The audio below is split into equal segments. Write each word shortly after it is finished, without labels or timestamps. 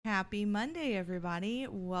Happy Monday, everybody.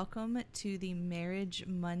 Welcome to the Marriage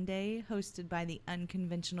Monday, hosted by the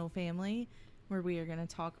Unconventional Family, where we are going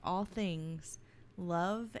to talk all things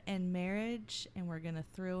love and marriage, and we're going to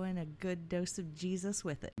throw in a good dose of Jesus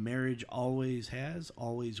with it. Marriage always has,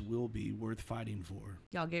 always will be worth fighting for.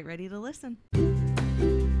 Y'all get ready to listen.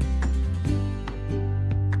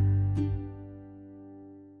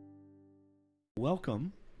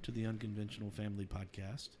 Welcome to the Unconventional Family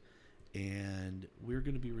Podcast. And we're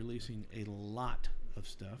going to be releasing a lot of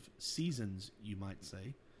stuff, seasons, you might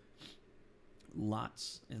say.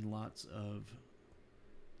 Lots and lots of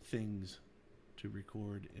things to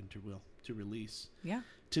record and to release. Yeah.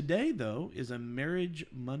 Today, though, is a Marriage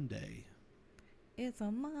Monday. It's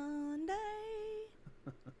a Monday.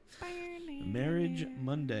 Marriage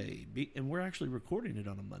Monday. And we're actually recording it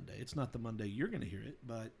on a Monday. It's not the Monday you're going to hear it,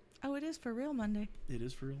 but... Oh, it is for real Monday. It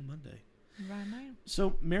is for real Monday. Right now.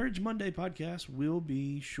 So, Marriage Monday podcast will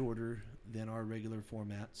be shorter than our regular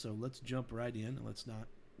format. So, let's jump right in and let's not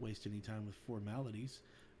waste any time with formalities.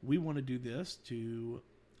 We want to do this to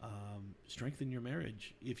strengthen your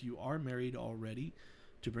marriage. If you are married already,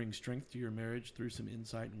 to bring strength to your marriage through some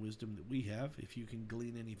insight and wisdom that we have. If you can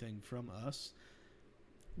glean anything from us,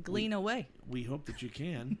 glean away. We hope that you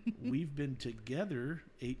can. We've been together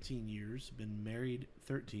 18 years, been married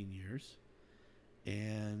 13 years,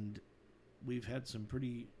 and we've had some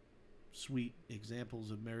pretty sweet examples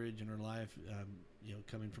of marriage in our life,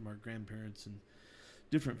 coming from our grandparents and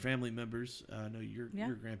different family members. I know your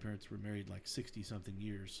grandparents were married like 60-something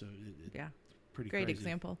years, so it's pretty great crazy.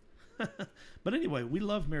 Example. But anyway, we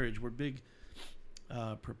love marriage. We're big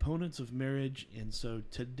proponents of marriage, and so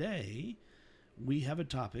today we have a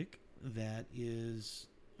topic that is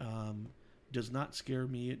does not scare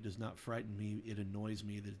me. It does not frighten me. It annoys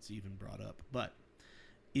me that it's even brought up. But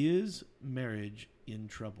is marriage in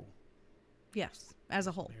trouble? Yes, as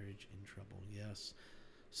a whole. Marriage in trouble, yes.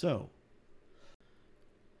 So,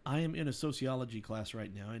 I am in a sociology class right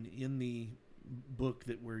now, and in the book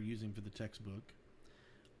that we're using for the textbook,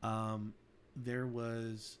 there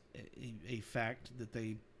was a fact that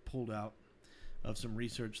they pulled out of some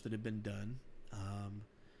research that had been done.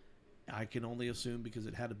 I can only assume, because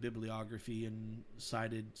it had a bibliography and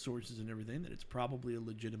cited sources and everything, that it's probably a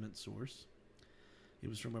legitimate source. It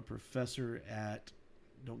was from a professor at,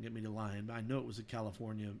 don't get me to lying, I know it was a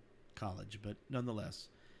California college, but nonetheless,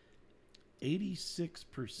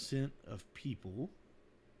 86% of people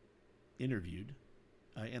interviewed,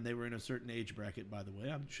 and they were in a certain age bracket, by the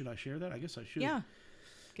way. Should I share that? I guess I should. Yeah.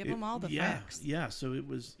 Give them all the facts. Yeah, so it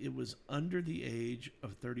was under the age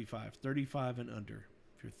of 35 and under.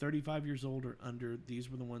 If you're 35 years old or under, these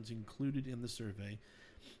were the ones included in the survey.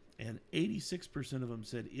 And 86% of them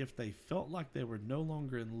said if they felt like they were no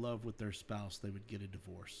longer in love with their spouse, they would get a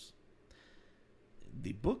divorce.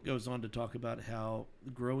 The book goes on to talk about how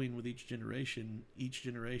growing with each generation,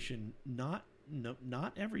 not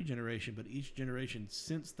every generation, but each generation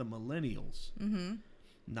since the millennials,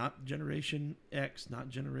 not Generation X, not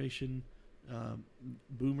Generation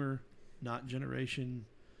Boomer, not Generation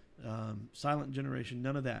Silent Generation,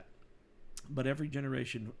 none of that. But every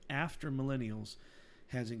generation after millennials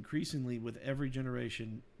has increasingly, with every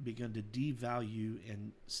generation, begun to devalue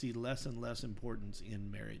and see less and less importance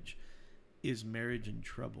in marriage. Is marriage in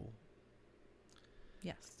trouble?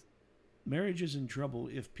 Yes. Marriage is in trouble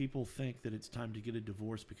if people think that it's time to get a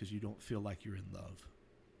divorce because you don't feel like you're in love.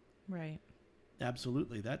 Right.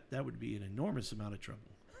 Absolutely. That would be an enormous amount of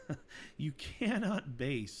trouble. You cannot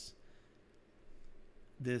base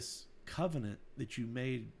this covenant that you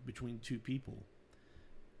made between two people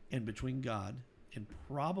and between God, and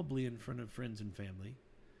probably in front of friends and family,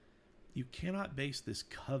 you cannot base this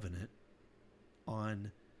covenant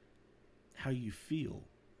on how you feel,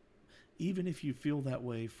 even if you feel that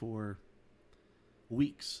way for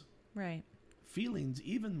weeks. Right. Feelings,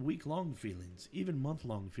 even week-long feelings, even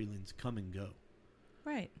month-long feelings, come and go.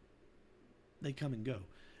 Right. They come and go.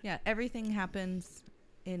 Yeah, everything happens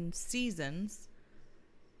in seasons.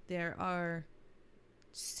 There are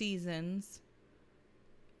seasons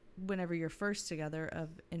whenever you're first together of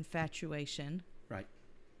infatuation. Right.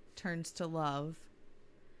 Turns to love.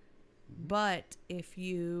 But if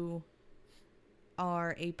you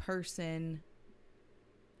are a person,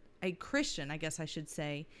 a Christian, I guess I should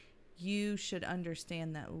say, you should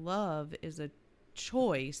understand that love is a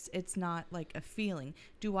choice. It's not like a feeling.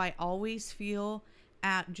 Do I always feel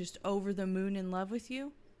at just over the moon in love with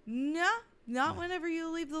you? No, not whenever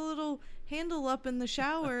you leave the little handle up in the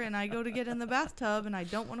shower and I go to get in the bathtub and I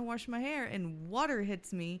don't want to wash my hair and water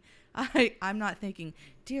hits me. I'm not thinking,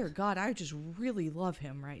 dear God, I just really love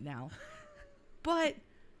him right now. But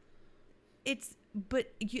it's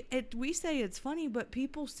But we say it's funny, but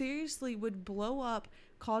people seriously would blow up,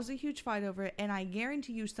 cause a huge fight over it, and I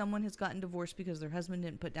guarantee you someone has gotten divorced because their husband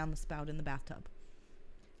didn't put down the spout in the bathtub.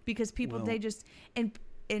 Because people, Well, they just,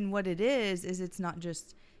 and what it is it's not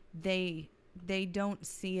just, they don't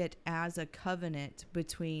see it as a covenant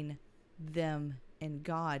between them and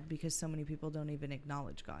God, because so many people don't even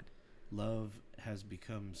acknowledge God. love has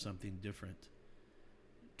become something different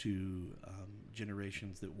to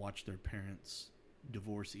generations that watch their parents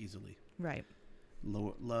divorce easily. Right.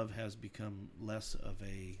 Love has become less of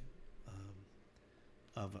a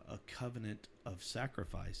covenant of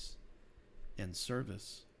sacrifice and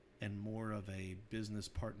service, and more of a business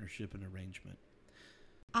partnership and arrangement.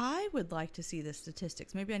 I would like to see the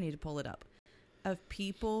statistics. Maybe I need to pull it up. Of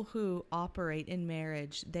people who operate in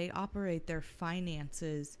marriage, they operate their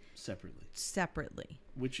finances separately.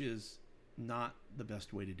 Which is not the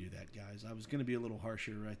best way to do that, guys. I was going to be a little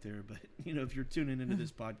harsher right there, but if you're tuning into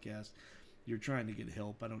this podcast, you're trying to get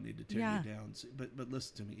help. I don't need to tear you down. But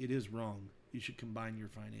listen to me. It is wrong. You should combine your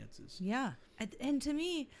finances. Yeah. And to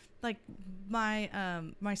me, like my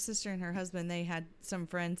sister and her husband, they had some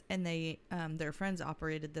friends, and they their friends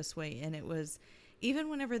operated this way, and it was, even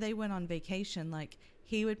whenever they went on vacation, like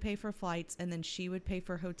he would pay for flights and then she would pay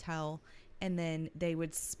for hotel, and then they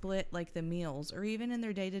would split like the meals, or even in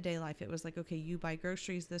their day-to-day life, it was like, okay, you buy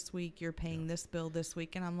groceries this week, you're paying this bill this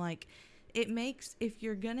week. And I'm like, it makes, if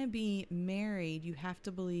you're going to be married, you have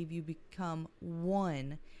to believe you become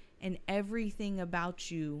one, and everything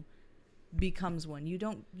about you becomes one. You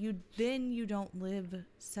don't live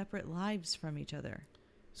separate lives from each other.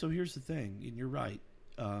 So here's the thing, and you're right.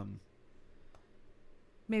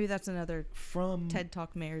 Maybe that's another TED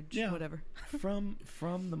Talk marriage, whatever. from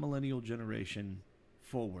the millennial generation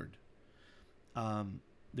forward,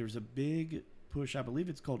 there's a big push. I believe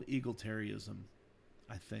it's called egalitarianism,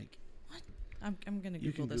 I think. What? I'm going to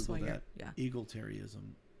Google this while you're... Yeah.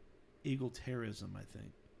 Egalitarianism, I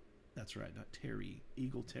think. That's right, not Terry.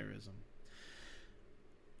 Egalitarianism.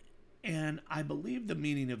 And I believe the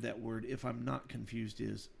meaning of that word, if I'm not confused,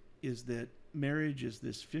 is that marriage is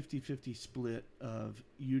this 50-50 split of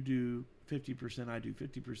you do 50%, I do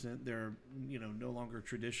 50%. There are, no longer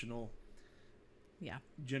traditional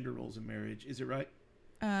gender roles in marriage. Is it right?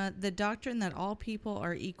 The doctrine that all people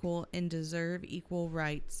are equal and deserve equal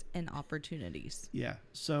rights and opportunities. Yeah.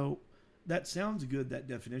 So that sounds good, that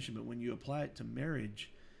definition, but when you apply it to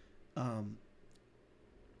marriage,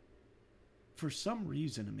 for some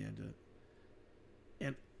reason, Amanda,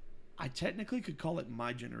 and I technically could call it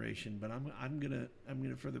my generation, but I'm gonna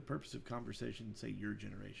for the purpose of conversation say your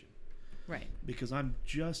generation, right? Because I'm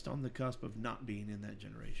just on the cusp of not being in that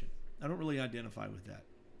generation. I don't really identify with that.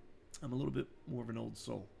 I'm a little bit more of an old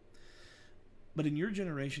soul. But in your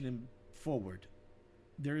generation and forward,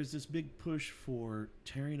 there is this big push for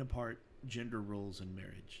tearing apart gender roles in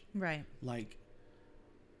marriage, right?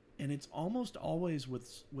 And it's almost always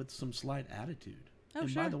with some slight attitude. Oh, and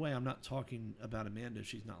sure. By the way, I'm not talking about Amanda.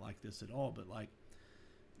 She's not like this at all. But like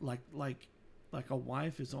a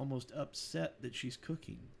wife is almost upset that she's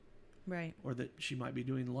cooking, right? Or that she might be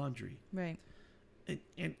doing laundry, right?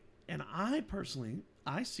 And I personally,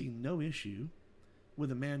 I see no issue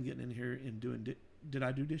with a man getting in here and doing. Did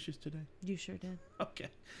I do dishes today? You sure did. Okay,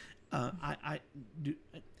 I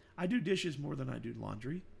do dishes more than I do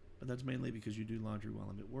laundry, but that's mainly because you do laundry while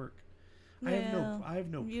I'm at work. Well, I have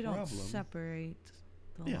no you problem. Don't separate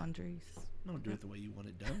the laundries. Don't do it the way you want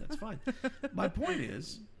it done. That's fine. My point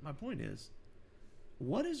is,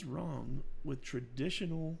 what is wrong with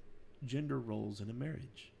traditional gender roles in a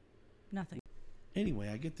marriage? Nothing. Anyway,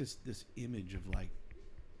 I get this image of like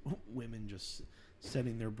women just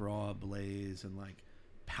setting their bra ablaze and like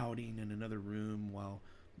pouting in another room while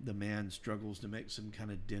the man struggles to make some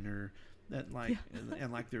kind of dinner. That like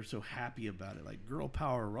and like they're so happy about it, like girl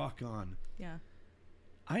power, rock on. Yeah.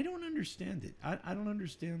 I don't understand it. I don't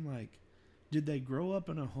understand, like, did they grow up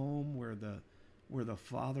in a home where the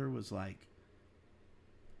father was like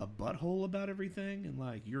a butthole about everything and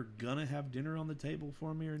like, you're gonna have dinner on the table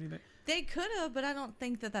for me or anything? They could have, but I don't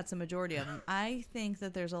think that that's a majority of them. I think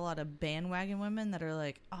that there's a lot of bandwagon women that are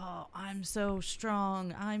like, oh, I'm so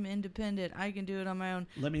strong, I'm independent, I can do it on my own.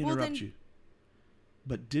 Let me interrupt you.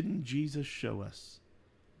 But didn't Jesus show us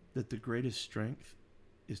that the greatest strength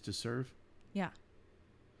is to serve? Yeah.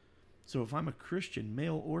 So if I'm a Christian,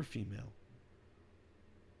 male or female,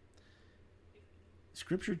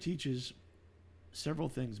 Scripture teaches several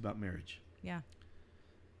things about marriage. Yeah.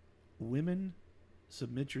 Women,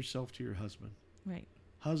 submit yourself to your husband. Right.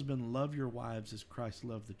 Husband, love your wives as Christ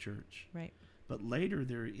loved the church. Right. But later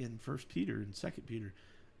there in 1 Peter and 2 Peter,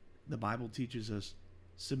 the Bible teaches us,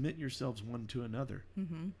 submit yourselves one to another.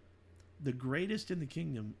 Mm-hmm. The greatest in the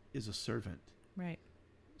kingdom is a servant. Right.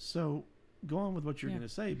 So go on with what you're Yeah. going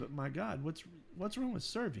to say, but my God, what's wrong with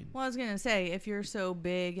serving? Well, I was going to say, if you're so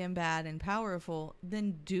big and bad and powerful,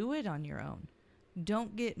 then do it on your own.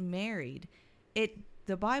 Don't get married.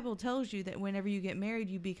 The Bible tells you that whenever you get married,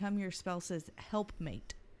 you become your spouse's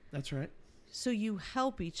helpmate. That's right. So you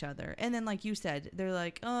help each other. And then, like you said, they're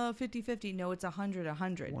like, oh, 50-50. No, it's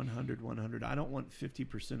 100-100. 100. I don't want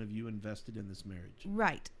 50% of you invested in this marriage.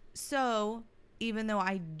 Right. So even though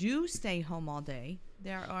I do stay home all day,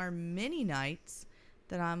 there are many nights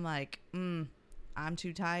that I'm like, I'm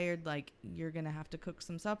too tired. Like, you're going to have to cook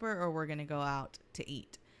some supper or we're going to go out to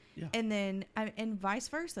eat. Yeah. And then, and vice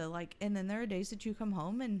versa. Like, and then there are days that you come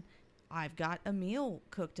home and I've got a meal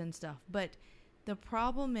cooked and stuff. But the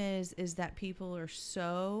problem is that people are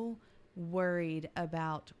so worried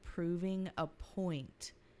about proving a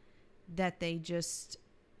point that they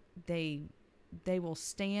will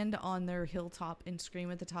stand on their hilltop and scream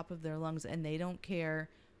at the top of their lungs, and they don't care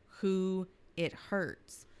who it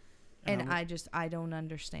hurts. And I don't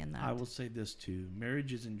understand that. I will say this too.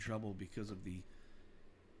 Marriage is in trouble because of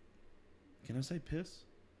can I say piss?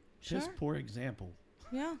 Sure. Piss poor example.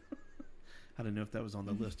 Yeah. I don't know if that was on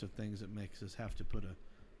the list of things that makes us have to put a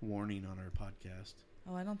warning on our podcast.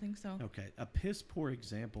 Oh, I don't think so. Okay. A piss poor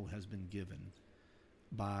example has been given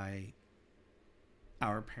by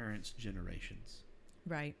our parents' generations.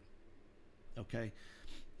 Right. Okay.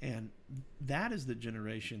 And that is the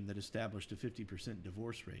generation that established a 50%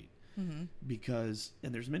 divorce rate. Mm-hmm. Because,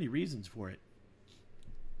 and there's many reasons for it,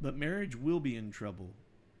 but marriage will be in trouble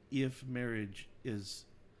if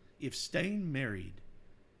staying married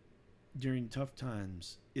during tough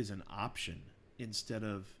times is an option instead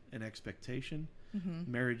of an expectation.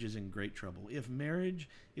 Mm-hmm. Marriage is in great trouble. If marriage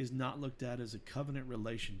is not looked at as a covenant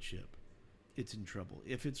relationship, it's in trouble.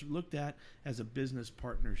 If it's looked at as a business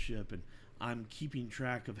partnership and I'm keeping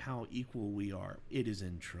track of how equal we are, it is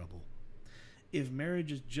in trouble. If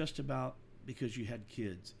marriage is just about because you had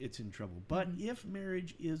kids, it's in trouble. But if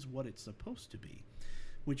marriage is what it's supposed to be,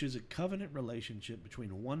 which is a covenant relationship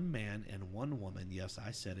between one man and one woman. Yes,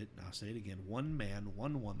 I said it, and I'll say it again. One man,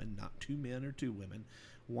 one woman, not two men or two women.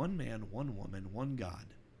 One man, one woman, one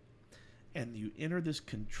God. And you enter this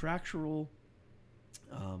contractual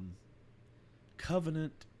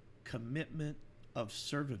covenant commitment of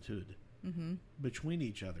servitude between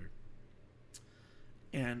each other.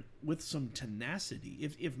 And with some tenacity.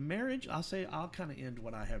 If marriage, I'll kind of end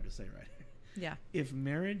what I have to say right here. Yeah. If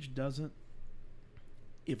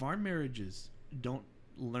our marriages don't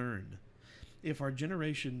learn, if our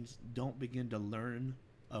generations don't begin to learn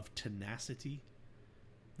of tenacity,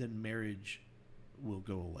 then marriage will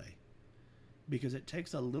go away. Because it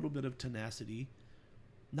takes a little bit of tenacity,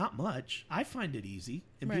 not much. I find it easy,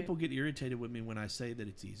 and Right. people get irritated with me when I say that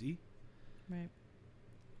it's easy. Right.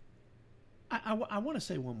 I want to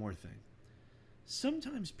say one more thing.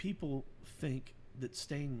 Sometimes people think that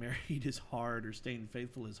staying married is hard or staying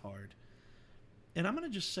faithful is hard. And I'm going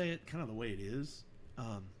to just say it kind of the way it is.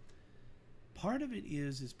 Part of it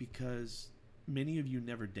is because many of you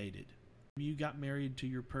never dated. You got married to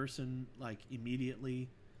your person like immediately,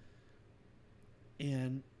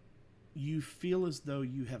 and you feel as though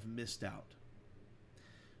you have missed out.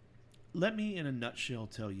 Let me, in a nutshell,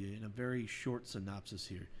 tell you in a very short synopsis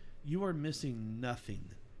here. You are missing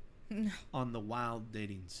nothing on the wild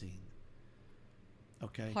dating scene.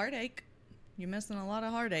 Okay? Heartache. You're missing a lot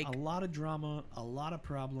of heartache. A lot of drama, a lot of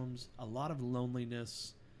problems, a lot of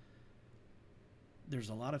loneliness. There's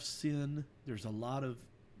a lot of sin. There's a lot of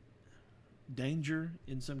danger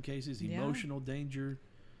in some cases, emotional danger.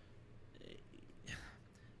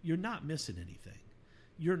 You're not missing anything.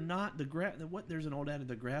 You're not there's an old adage,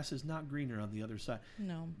 the grass is not greener on the other side.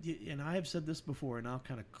 No. And I have said this before, and I'll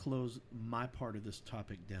kind of close my part of this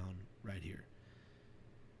topic down right here.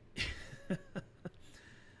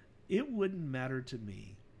 It wouldn't matter to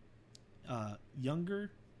me,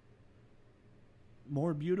 younger,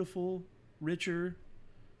 more beautiful, richer.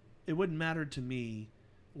 It wouldn't matter to me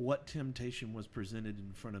what temptation was presented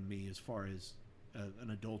in front of me as far as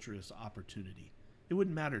an adulterous opportunity. It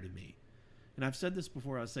wouldn't matter to me. And I've said this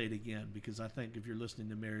before, I'll say it again, because I think if you're listening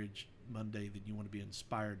to Marriage Monday, that you want to be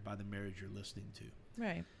inspired by the marriage you're listening to.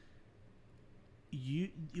 Right.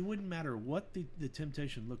 It wouldn't matter what the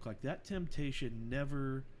temptation looked like. That temptation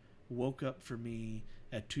never woke up for me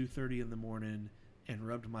at 2:30 in the morning and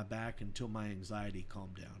rubbed my back until my anxiety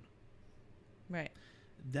calmed down. Right.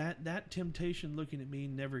 That temptation looking at me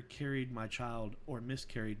never carried my child or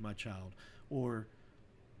miscarried my child or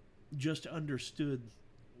just understood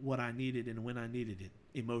what I needed and when I needed it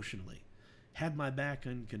emotionally. had my back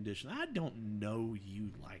unconditionally. I don't know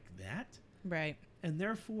you like that. Right. And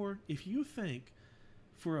therefore, if you think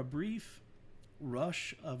for a brief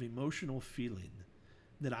rush of emotional feeling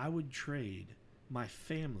that I would trade my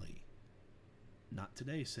family, not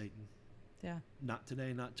today, Satan. Yeah. Not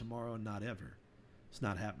today, not tomorrow, not ever. It's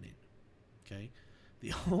not happening. Okay?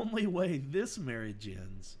 The only way this marriage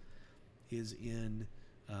ends is in,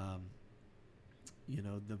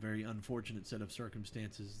 the very unfortunate set of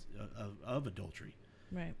circumstances of adultery.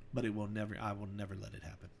 Right. But I will never let it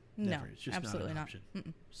happen. No, Never. It's just absolutely not an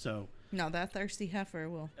option. So. No, that thirsty heifer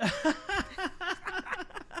will.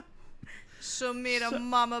 She'll meet a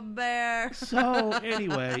mama bear. So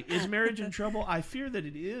anyway, is marriage in trouble? I fear that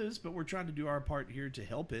it is, but we're trying to do our part here to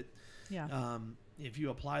help it. Yeah. If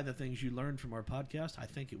you apply the things you learned from our podcast, I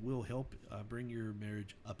think it will help bring your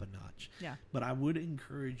marriage up a notch. Yeah. But I would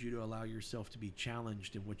encourage you to allow yourself to be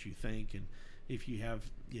challenged in what you think, and if you have,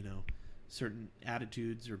 certain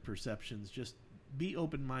attitudes or perceptions, just be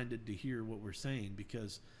open-minded to hear what we're saying,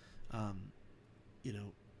 because,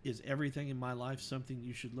 is everything in my life something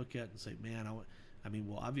you should look at and say, man,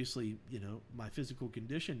 obviously, my physical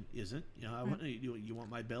condition isn't, you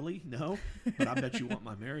want my belly? No, but I bet you want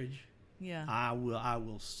my marriage. Yeah. I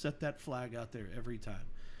will set that flag out there every time.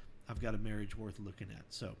 I've got a marriage worth looking at.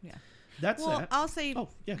 So yeah. That's well, that. I'll say,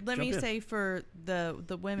 let me in. say for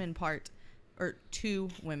the women part, or 2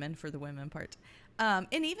 women for the women part, and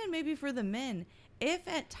even maybe for the men, if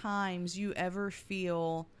at times you ever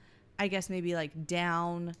feel, I guess maybe like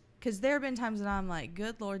down, because there have been times that I'm like,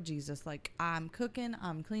 good Lord Jesus, like I'm cooking,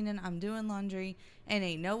 I'm cleaning, I'm doing laundry, and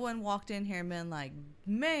ain't no one walked in here and been like,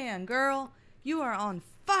 man, girl, you are on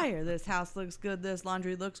fire. This house looks good, this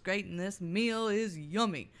laundry looks great, and this meal is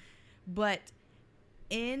yummy. But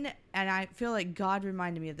and I feel like God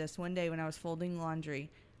reminded me of this one day when I was folding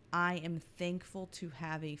laundry. I am thankful to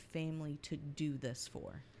have a family to do this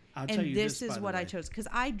for. I'll tell you this is by the what I way. chose, because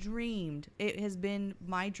I dreamed, it has been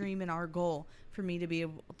my dream and our goal for me to be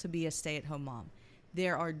able to be a stay-at-home mom.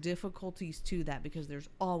 There are difficulties to that because there's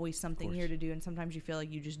always something here to do, and sometimes you feel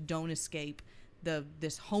like you just don't escape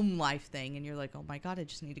this home life thing, and you're like, oh my God, I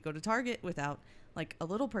just need to go to Target without like a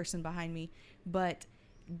little person behind me. But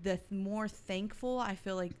the more thankful I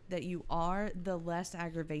feel like that you are, the less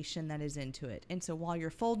aggravation that is into it. And so while you're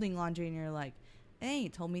folding laundry and you're like, hey,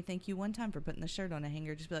 told me thank you one time for putting the shirt on a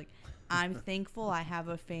hanger, just be like, I'm thankful I have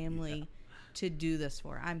a family to do this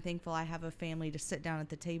for. I'm thankful I have a family to sit down at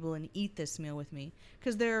the table and eat this meal with me,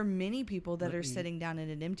 because there are many people that are sitting down at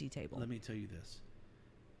an empty table. Let me tell you this.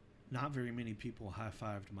 Not very many people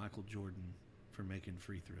high-fived Michael Jordan for making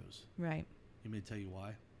free throws. Right. You may tell you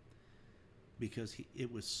why? Because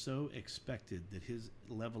it was so expected that his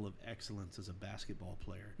level of excellence as a basketball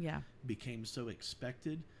player became so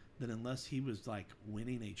expected that unless he was like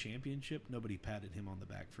winning a championship, nobody patted him on the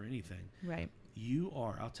back for anything. Right.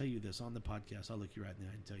 I'll tell you this on the podcast, I'll look you right in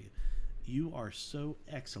the eye and tell you, you are so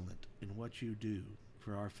excellent in what you do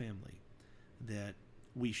for our family that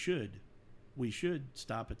we should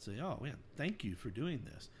stop and say, oh man, thank you for doing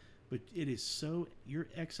this. But it is so, your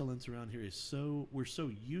excellence around here is so, we're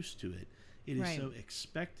so used to it. It is so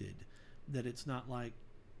expected that it's not like,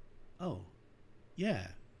 oh, yeah,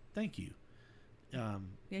 thank you.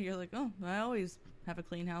 You're like, oh, I always have a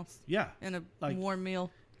clean house. Yeah. And a warm meal.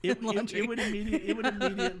 It would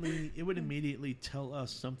immediately tell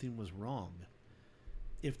us something was wrong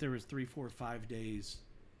if there was 3, 4, 5 days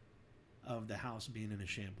of the house being in a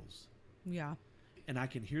shambles. Yeah. And I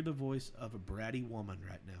can hear the voice of a bratty woman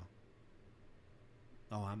right now.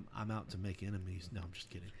 Oh, I'm out to make enemies. No, I'm just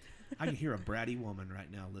kidding. I can hear a bratty woman right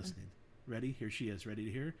now listening. Ready? Here she is. Ready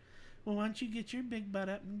to hear? Well, why don't you get your big butt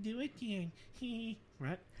up and do it then?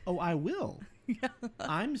 Right? Oh, I will.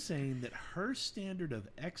 I'm saying that her standard of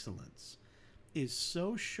excellence is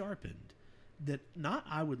so sharpened that not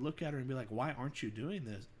I would look at her and be like, why aren't you doing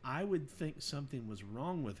this? I would think something was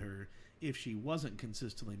wrong with her if she wasn't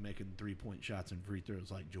consistently making 3-point shots and free throws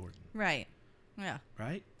like Jordan. Right. Yeah.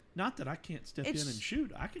 Right? Not that I can't step in and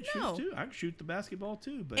shoot. I can shoot too. I can shoot the basketball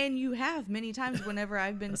too. But and you have many times whenever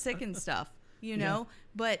I've been sick and stuff,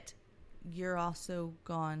 but you're also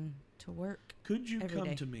gone to work. Could you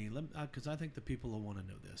come to me? Because I think the people will want to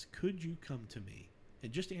know this. Could you come to me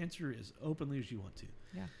and just answer as openly as you want to?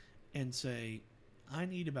 Yeah. And say, I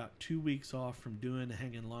need about 2 weeks off from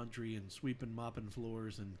hanging laundry and sweeping, mopping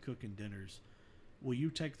floors and cooking dinners. Will you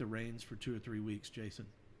take the reins for 2 or 3 weeks, Jason?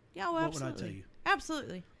 Yeah, well, what absolutely. would I tell you?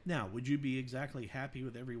 Absolutely. Now, would you be exactly happy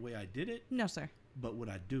with every way I did it? No, sir. But would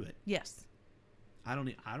I do it? Yes. I don't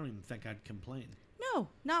even think I'd complain. No,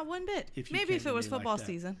 not one bit. Maybe if it was football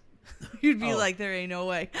season. You'd be Oh. like, there ain't no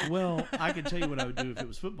way. Well, I can tell you what I would do if it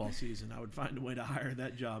was football season. I would find a way to hire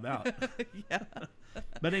that job out. Yeah.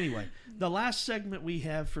 But anyway, the last segment we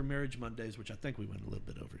have for Marriage Mondays, which I think we went a little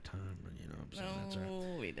bit over time, but you know what I'm saying? That's all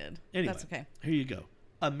right. Oh, we did. Anyway, That's okay. Here you go.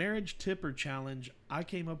 A marriage tip or challenge. I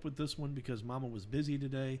came up with this one because Mama was busy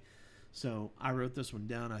today. So I wrote this one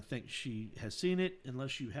down. I think she has seen it,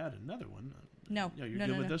 unless you had another one. No. You're no,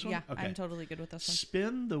 good no, with no. this one? Yeah, Okay. I'm totally good with this one.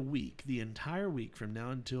 Spend the week, the entire week from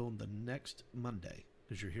now until the next Monday,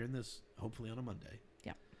 because you're hearing this hopefully on a Monday.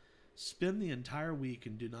 Yeah. Spend the entire week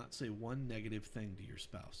and do not say one negative thing to your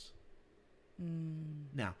spouse.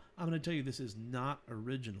 Now, I'm going to tell you this is not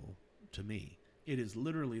original to me. It is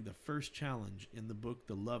literally the first challenge in the book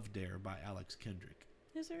The Love Dare by Alex Kendrick.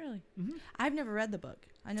 Is it really? Mm-hmm. I've never read the book.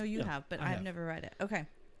 I know you Yeah, have, but I I've have. never read it. Okay.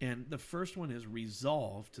 And the first one is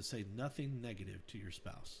resolve to say nothing negative to your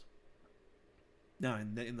spouse. Now,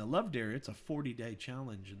 in the Love Dare, it's a 40-day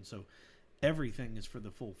challenge, and so everything is for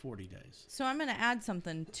the full 40 days. So I'm going to add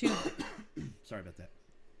something to Sorry about that.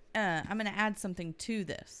 I'm going to add something to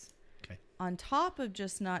this. Okay. On top of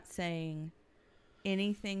just not saying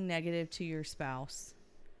anything negative to your spouse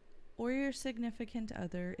or your significant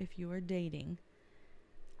other if you are dating,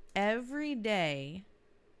 every day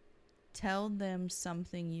tell them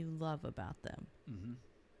something you love about them. Mm-hmm.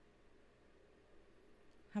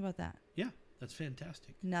 How about that? Yeah, that's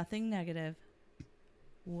fantastic. Nothing negative.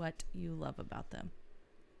 What you love about them.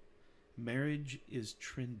 Marriage is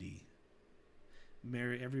trendy.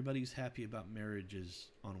 Everybody's happy about marriages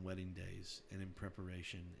on wedding days and in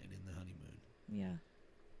preparation and in the honeymoon. Yeah.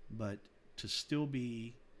 But to still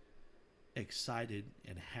be excited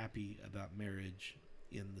and happy about marriage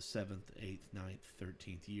in the 7th, 8th, 9th,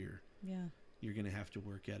 13th year, Yeah. you're going to have to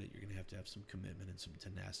work at it. You're going to have some commitment and some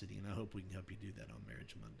tenacity. And I hope we can help you do that on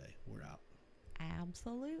Marriage Monday. We're out.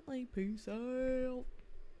 Absolutely. Peace out.